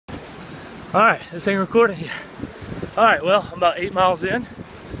Alright, this ain't recording yet. Alright, well, I'm about 8 miles in.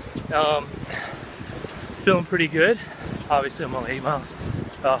 Feeling pretty good. Obviously, I'm only 8 miles.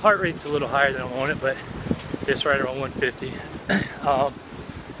 Heart rate's a little higher than I want it, but it's right around 150.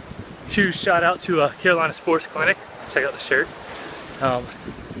 Huge shout out to Carolina Sports Clinic. Check out the shirt.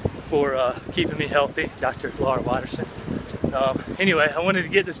 For keeping me healthy, Dr. Laura Watterson. Anyway, I wanted to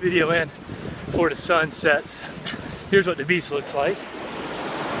get this video in before the sun sets. Here's what the beach looks like.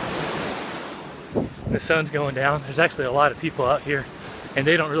 The sun's going down. There's actually a lot of people out here, and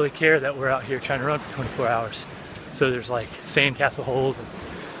they don't really care that we're out here trying to run for 24 hours. So there's like sandcastle holes and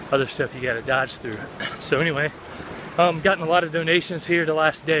other stuff you gotta dodge through. So anyway, gotten a lot of donations here the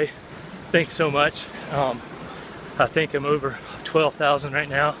last day. Thanks so much. I think I'm over 12,000 right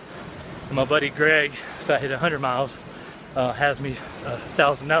now. And my buddy Greg, if I hit 100 miles, has me a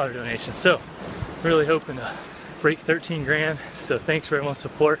 $1,000 donation. So really hoping to break 13 grand. So thanks for everyone's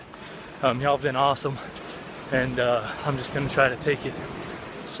support. Y'all have been awesome, and I'm just gonna try to take it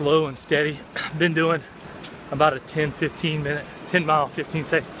slow and steady. Been doing about a 10 minute 15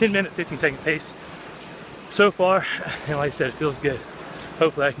 second pace so far, and like I said, it feels good.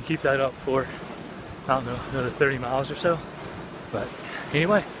 Hopefully I can keep that up for, I don't know, another 30 miles or so. But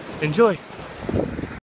anyway, enjoy.